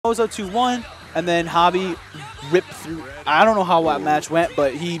goes up 2-1, and then Hobby ripped through. I don't know how that match went,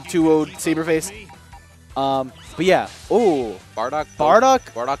 but he 2-0'd Saberface. But yeah, oh, Bardock,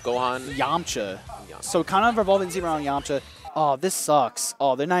 Gohan, Yamcha. So kind of revolving theme around Yamcha. Oh, this sucks.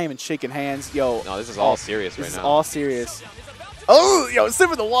 Oh, they're not even shaking hands. Yo. No, this is all serious right now. This is all serious. Oh, yo,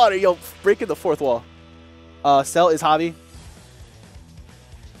 sip of the water. Yo, breaking the fourth wall. Cell is Hobby.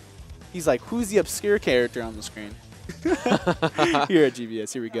 He's like, who's the obscure character on the screen? Here at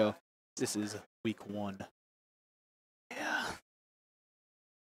GBS, here we go. This is week 1. Yeah.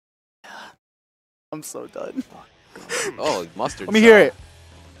 I'm so done. Oh, mustard. Let me hear it.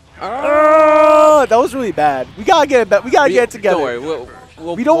 Oh, that was really bad. We gotta get it back. We gotta get it together. Don't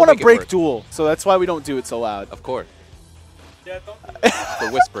worry. We don't want to break duel, so that's why we don't do it so loud. Of course. The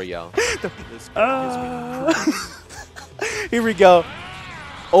whisper yell. Here we go.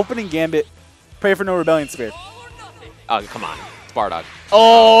 Opening gambit. Pray for no rebellion spirit. Oh, come on. It's Bardock.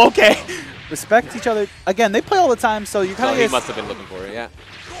 Oh, okay. Respect each other. Again, they play all the time, so you kind of he must have been looking for it, yeah.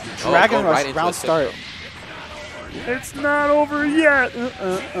 Dragon Rush round start. It's not over yet.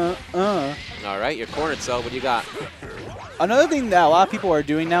 All right, you're cornered, Cell. What do you got? Another thing that a lot of people are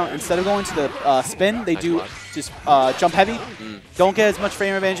doing now, instead of going to the spin, they do just jump heavy. Don't get as much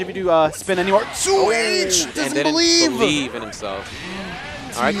frame advantage if you do spin anymore. Switch! Doesn't believe in himself.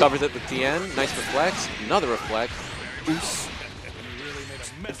 All right, covers it with TN. Nice reflex. Another reflect.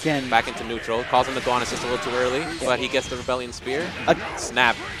 Again. Back into neutral. Calls him to go on assist a little too early, but he gets the Rebellion Spear.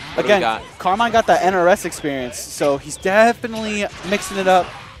 Snap. What again, Carmine got that NRS experience, so he's definitely mixing it up.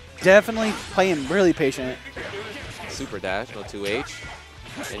 Definitely playing really patient. Super dash, no 2H.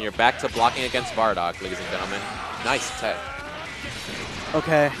 And you're back to blocking against Bardock, ladies and gentlemen. Nice tech.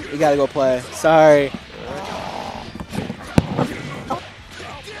 Okay, we gotta go play. Sorry.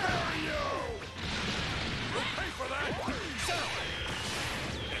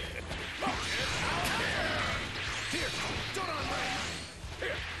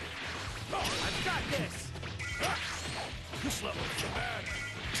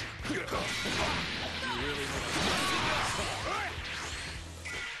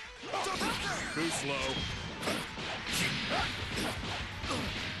 Too slow.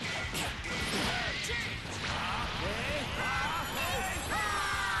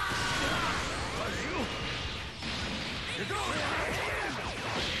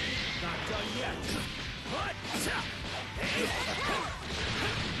 Not done yet.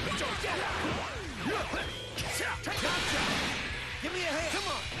 Give me a hand. Come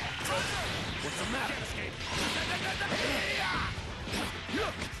on. What's the matter?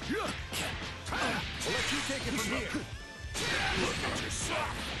 I'll let you take it from here. Look at yourself.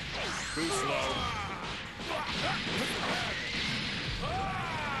 Too slow.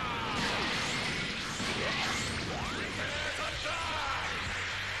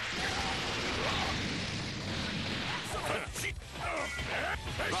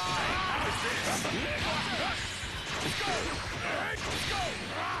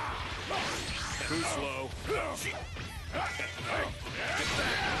 Too slow.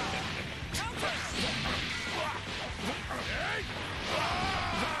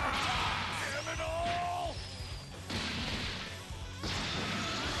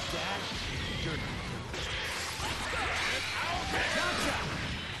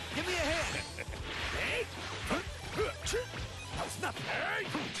 Give me a hand. That's nothing.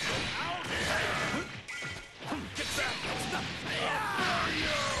 Get back. That's nothing.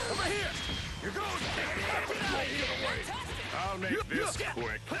 Over here. You're going. Get away. I'll make this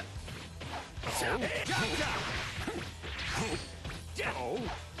quick.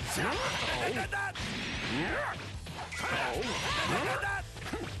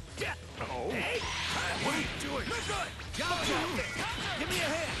 What are you doing? Give me a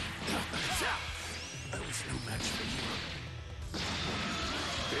hand. I was no match for you.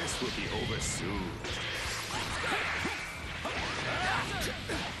 This will be over soon.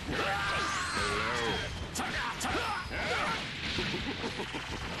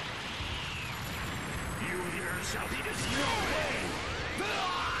 You here shall be destroyed.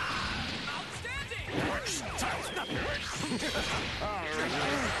 Outstanding!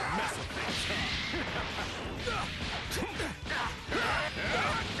 Mess with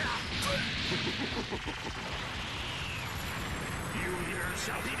you here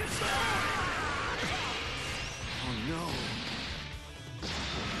shall be destroyed. Oh no.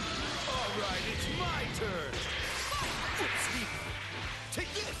 All right, it's my turn. Oopsie.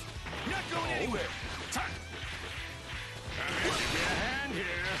 Take this. You're not going anywhere. Give me a hand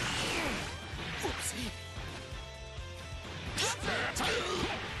here. Oopsie.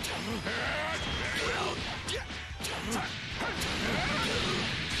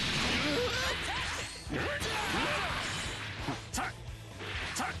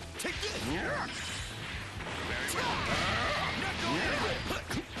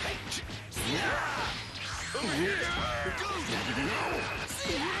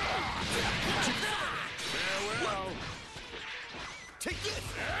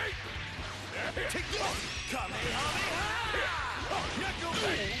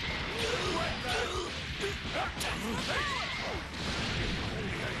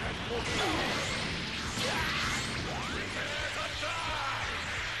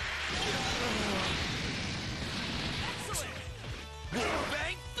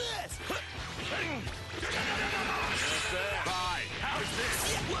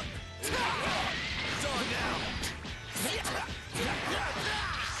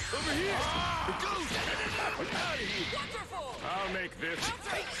 I'll make this.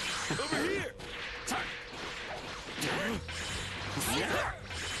 Over here.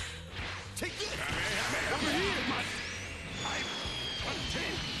 Take this. Over here.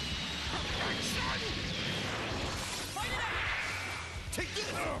 Take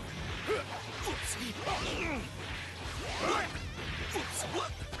this.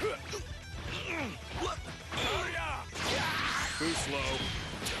 Too slow.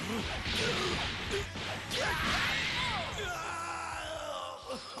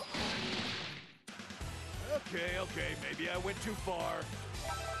 Okay, maybe I went too far.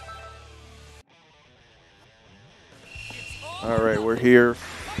 All right, we're here.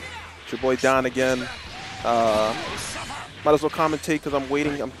 It's your boy Don again. Might as well commentate because I'm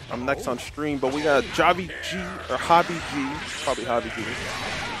waiting. I'm next on stream, but we got JaviG or JaviG, probably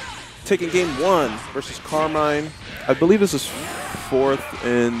JaviG, taking game 1 versus Carmine. I believe this is 4th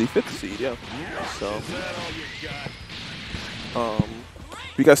and the 5th seed, yeah. So,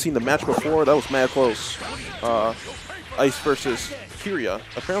 you guys seen the match before? That was mad close. Ice versus Kyria.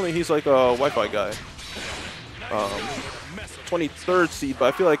 Apparently he's like a Wi-Fi guy. 23rd seed,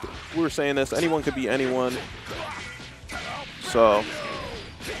 but I feel like we were saying this, anyone could be anyone. So,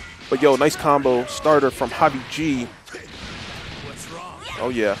 but yo, nice combo starter from JaviG. Oh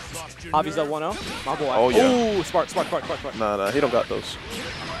yeah. Javi's at 1-0. My boy. Oh yeah. Ooh, smart. Nah, he don't got those.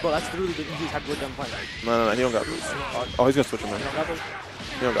 Bro, that's literally the easiest hack I'm playing. No, he don't got those. Oh, he's gonna switch him in. You don't got those?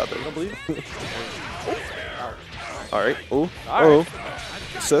 He don't got You those. don't believe? All right. Ooh. All right.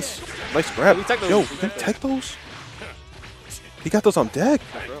 Sis. Nice grab. He tech those. Yo, He he tech tech those? He got those on deck.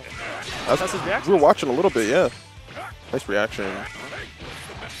 That's his reaction? We were watching a little bit, yeah. Nice reaction.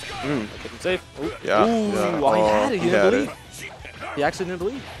 Keep him safe. Ooh. Yeah. Ooh, Yeah. oh, he had it. He didn't had believe. He actually didn't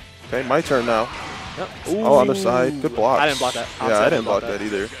believe. Okay, my turn now. Yep. Oh, other side. Good block. I didn't block that. Yeah, I didn't block that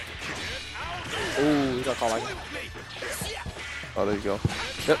either. Ooh, he got caught like that. Oh, there you go.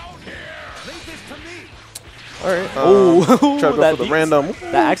 Yep. All right. Ooh. Try to go That for the beats. random.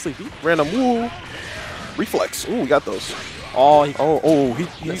 That actually beat. Random woo. Reflex. Ooh, we got those. Oh, he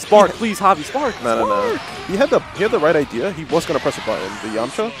He spark. Please, Javi, spark. No. He had the right idea. He was gonna press a button. The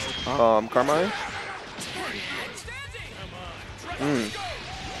Yamcha, Carmine.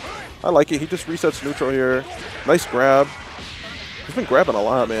 I like it. He just resets neutral here. Nice grab. He's been grabbing a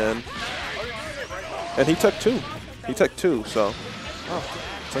lot, man. And he took 2. So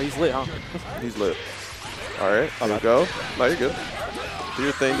So he's lit, huh? he's lit. All right, there you go. No, you're good. Do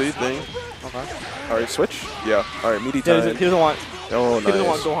your thing. Okay. All right, switch. Yeah. All right, meaty Yeah, time. he doesn't want. Oh, He doesn't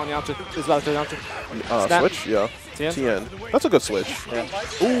want nice. Gohan Yamcha. It's about to Yamcha. Snap. Switch. Yeah. TN? TN. That's a good switch. Yeah.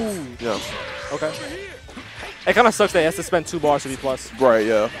 Ooh. Yeah. Okay. It kind of sucks that he has to spend 2 bars to be plus. Right.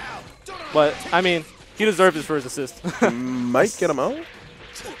 Yeah. But, I mean, he deserves it for his assist. Might get him out.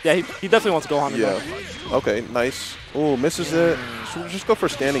 Yeah, he definitely wants Gohan. Yeah. Okay. Nice. Ooh, misses it. Should we just go for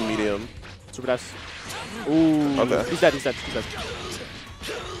standing medium? Super dash. Ooh. Okay. He's dead. Yeah,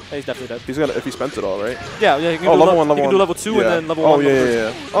 he's definitely dead. He's gonna if he spends it all, right? Yeah. He can Oh, do level 1, level 1. He can do level 2 and then level 1. Oh level three.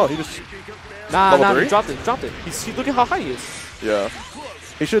 yeah. Oh, he just Nah, level he 3? dropped it. He's look at how high he is. yeah.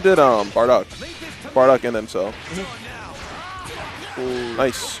 He should did Bardock and then so. Ooh.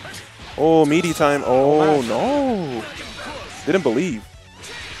 Nice. Oh, meaty time. Oh no. Didn't believe.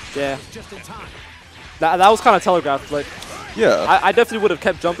 Yeah. That was kind of telegraphed. Like, Yeah. I definitely would have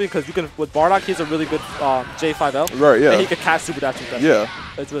kept jumping because you can with Bardock. He's a really good J5L. Right. Yeah. And he could catch super dash with that. Yeah.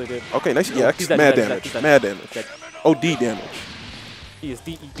 It's really good. Okay. Nice EX. He's dead, Mad he's dead, damage. he's dead. Mad damage. Dead. OD damage. He is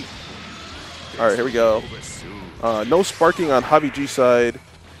DED. All right. Here we go. No sparking on JaviG side.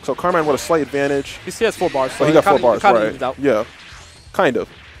 So Carmine with a slight advantage. He has 4 bars. So Oh, he got 4 bars, It kinda right? evens out. Yeah, kind of.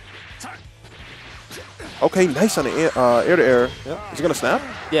 Okay, nice on the air to air. Yeah. Is he gonna snap?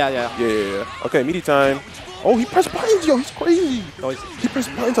 Yeah. Yeah. Okay, meaty time. Oh, he pressed buttons, yo. He's crazy. Oh, He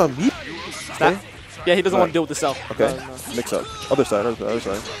pressed buttons on meat. snap. Yeah, he doesn't want Right. to deal with the cell. Okay, No. mix up. Other side.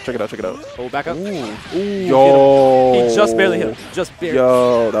 Check it out. Oh, back up. Ooh. Yo. He just barely hit him. Just barely.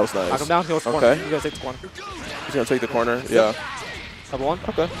 Yo, that was Knock nice. him down. He goes to corner. Okay. You gotta take the corner. He's gonna take the corner. Yeah. Level 1.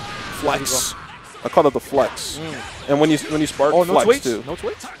 Okay. Yeah, Flex. I call it the flex. And when you spark, Oh, no flex twitch. too. No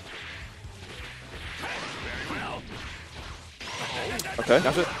twitch. Okay.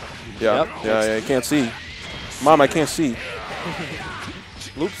 That's it. Yeah. Yep. Yeah. You can't see. Mom, I can't see.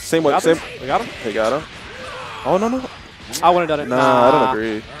 Loops. Same way. We got him. They got him. Oh no. I wouldn't have done it. Nah, I don't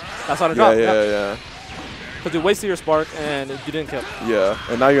agree. That's how to drop. Yeah. Because you wasted your spark and you didn't kill. Yeah,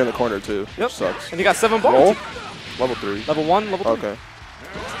 and now you're in the corner too. Yep. Which sucks. And you got 7 bars. Roll. Level 3. Level 1, level 3. Okay.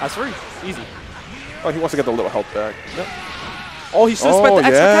 That's free. Easy. Oh, he wants to get the little health back. Yep. Oh, he should have spent the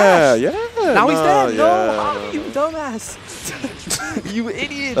extra cash. Yeah. Now he's dead. No, yeah, Javi, you dumbass. You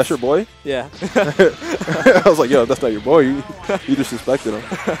idiot. That's your boy? Yeah. I was like, yo, that's not your boy. You disrespected him.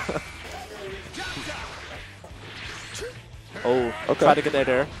 Oh, Okay. try to get that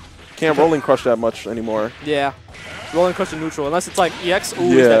there. Can't rolling crush that much anymore. Yeah. Rolling crush to neutral. Unless it's like EX. Ooh,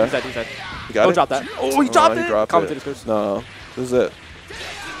 Yeah. he's dead. You got Don't it? drop that. Oh, he dropped it. He dropped Commentator's it. curse. No, this is it.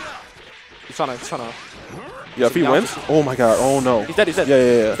 He's trying to. Yeah, if he Yeah, wins. Oh my God. Oh no. He's dead.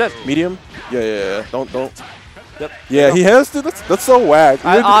 Yeah. He's dead. Medium. Yeah. Don't. Yep. Yeah, he has to. That's so whack.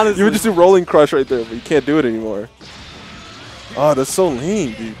 Honestly. You would just do rolling crush right there, but you can't do it anymore. Oh, that's so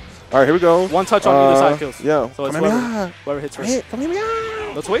lame, dude. All right, here we go. One touch on either side kills. Yeah. So it's Come here. whoever hits first. Hey, come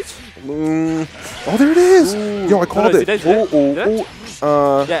here. Let's wait. Oh, there it is. Yo, I called no, it. is he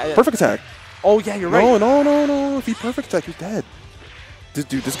dead? Yeah. Perfect attack. Oh, yeah, you're right. No. If he perfect attack, he's dead.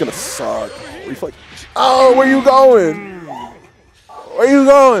 This is gonna suck. Reflect. Oh, where you going? Where you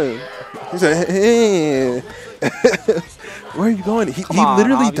going? He said, hey. Where are you going? He on,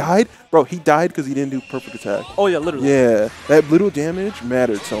 literally Javi. died. Bro, he died because he didn't do perfect attack. Oh, yeah, literally. Yeah, that little damage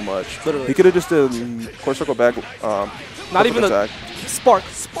mattered so much. Literally. He could have just did core circle back. Not even attack. a spark.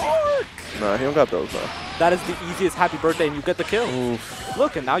 Nah, he don't got those, though. That is the easiest happy birthday, and you get the kill. Oof.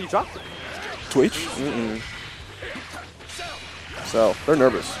 Look, and now you dropped it. Twitch? So, they're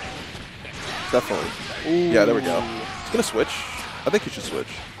nervous. Definitely. Ooh. Yeah, there we go. He's going to switch. I think he should switch.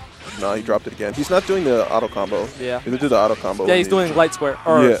 No, he dropped it again. He's not doing the auto combo. Yeah. He did the auto combo. Yeah, he's doing light square.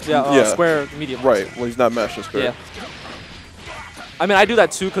 Or, Yeah. square medium. Right. Well, he's not mashed in square. Yeah. I mean, I do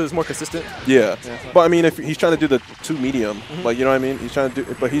that too because it's more consistent. Yeah. Yeah. But I mean, if he's trying to do the 2 medium, like, you know what I mean? He's trying to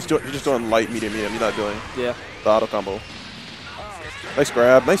do, but he's just doing light, medium. He's not doing Yeah. the auto combo. Nice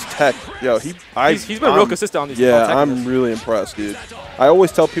grab, nice tech. Yo, he's been real consistent on these. Yeah, on tech I'm list. really impressed, dude. I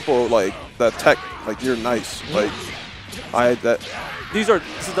always tell people like that tech, like you're nice. Like This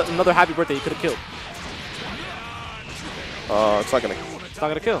is another happy birthday you could have killed. it's not gonna. It's not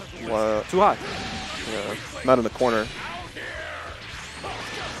gonna kill. Too high. Yeah, not in the corner.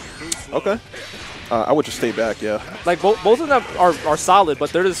 Okay. I would just stay back. Yeah. Like both of them are solid,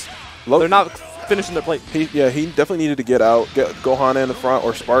 but they're not finishing their plate. He definitely needed to get out, get Gohan in the front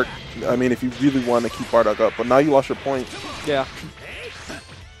or Spark. I mean, if you really want to keep Bardock up, but now you lost your point. Yeah.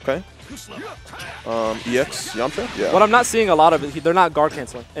 Okay. EX Yamcha. Yeah. What I'm not seeing a lot of it, they're not guard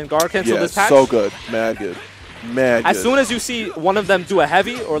canceling. And guard cancel this patch. So good, mad good, mad. As good. soon as you see one of them do a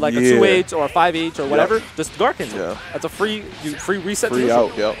heavy or like a 2H or a 5H or whatever, just guard cancel. Yeah. That's a free reset. Free to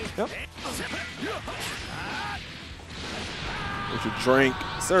out. Yep. Yep. There's your drink.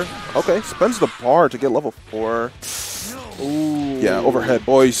 Sir. Okay, spends the bar to get level 4. Ooh. Yeah, overhead,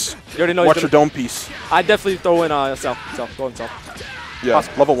 boys. You already know. Watch your dome piece. I'd definitely throw in self. Go in self. Yeah,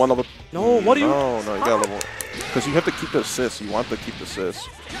 Possible. level 1, level. No, what do you? No, you got level. Because you have to keep the assist. You want to keep the assist,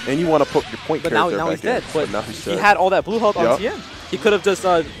 and you want to put your point But now character he's back dead. in. But now he's he dead. had all that blue health on Yep. TN. He could have just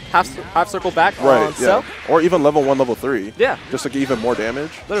half circle back on Right. Yeah. self. Or even level 1, level 3. Yeah. Just to get even more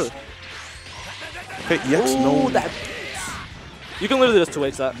damage. Literally. Okay. EX. Ooh, No. that. You can literally just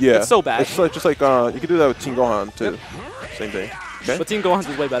 2H that. Yeah. It's so bad. It's like, just like you could do that with Team Gohan too. Same thing. Okay. But Team Gohan's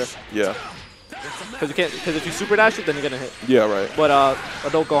is way better. Yeah. Because if you super dash it, then you're gonna hit. Yeah. Right. But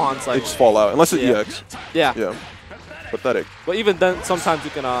adult Gohan's They like just fall out unless it's Yeah. EX. yeah. Yeah. Pathetic. But even then, sometimes you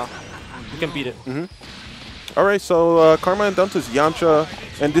can beat it. All right, so Carmine dumped his Yamcha,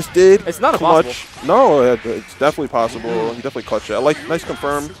 and this did It's not clutch. No, it's definitely possible. He definitely clutched it. I like nice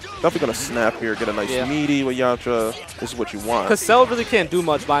confirm. Definitely gonna snap here, get a nice Yeah. meaty with Yamcha. This is what you want. Because Cell really can't do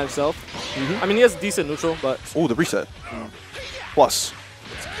much by himself. I mean, he has decent neutral, but Oh, the reset. Plus.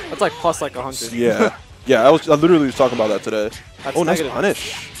 it's like plus like 100. Yeah. Yeah, I literally was talking about that today. That's Oh, nice negative.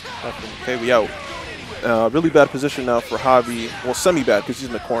 punish. Okay, we out. Really bad position now for Javi. Well, semi-bad because he's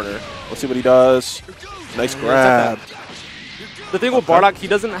in the corner. Let's see what he does. Nice grab. The thing with Bardock, he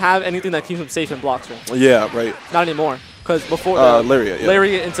doesn't have anything that keeps him safe in blocks. Right? Yeah, right. Not anymore. Because before Lariat, yeah.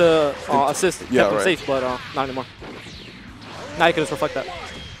 Lariat into assist Yeah, kept him right. safe, but not anymore. Now you can just reflect that.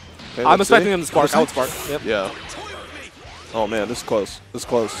 Okay, I'm let's see. expecting him to spark. I would spark. Yep. Yeah. Oh, man, this is close. This is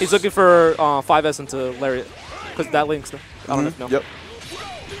close. He's looking for 5S into Lariat. Because that links. I don't know if you know. Yep.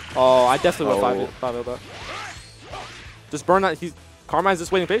 Oh, I definitely would Oh. 5L that. Just burn that. Carmine's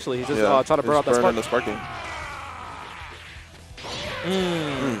just waiting patiently. He's just trying to burn out that spark. The sparking.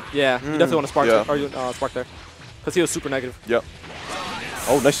 Yeah, you definitely want to spark Yeah. there, or spark there, because he was super negative. Yep.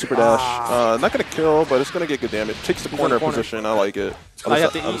 Oh, nice super dash. Not going to kill, but it's going to get good damage. Takes the corner position. I like it. I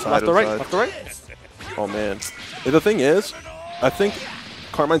have to eat left to right. Left to right. Oh, man. The thing is, I think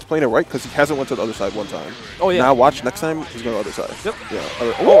Carmine's playing it right because he hasn't went to the other side one time. Oh, yeah. Now watch, next time he's going to the other side. Yep.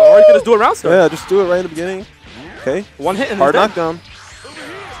 Yeah. Or you could just do a round start. Yeah, just do it right in the beginning. Okay. One hit and hard knockdown.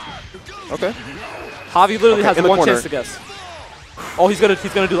 Okay. Javi literally has one chance to guess. Oh, he's gonna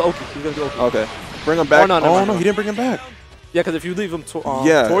do the Oki. He's gonna do Oki. Okay. Bring him back. Oh, no, he didn't bring him back. Yeah, because if you leave him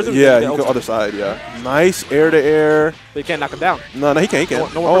towards him, yeah, you go other side. Yeah. Nice air to air. But you can't knock him down. No, he can't. He can't.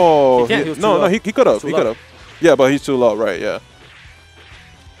 Oh, he can't. No, he could have. He could have. Yeah, but he's too low. Right. Yeah.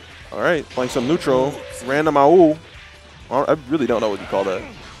 All right, playing some neutral, random AU. I really don't know what you call that.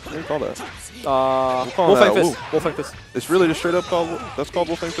 What do you call that? Wolfang Fist. Wolfang Fist. It's really just straight up called. That's called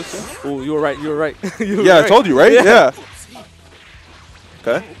Wolfang Fist. Oh, you were right. You were right. Yeah, I told you, right? Yeah.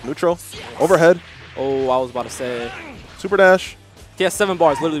 Okay, neutral, overhead. Oh, I was about to say. Super dash. He has 7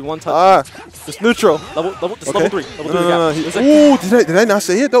 bars, literally 1 touch. Just neutral. Level 3. Level 3 no. Ooh, did I not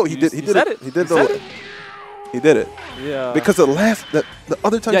say it though? He did it. He did it. Yeah. Because the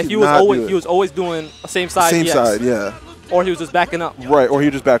other time he was always doing the same side. Same side, yeah. Or he was just backing up. Right, or he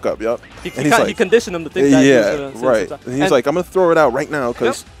would just back up. Yep. He conditioned him to think that. Yeah, right. And he's like, I'm gonna throw it out right now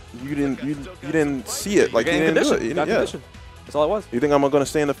because you didn't see it. Like you didn't do it. Yeah. That's all it was. You think I'm gonna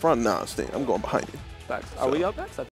stay in the front? Nah, I'm going behind you. Facts. Are we up next?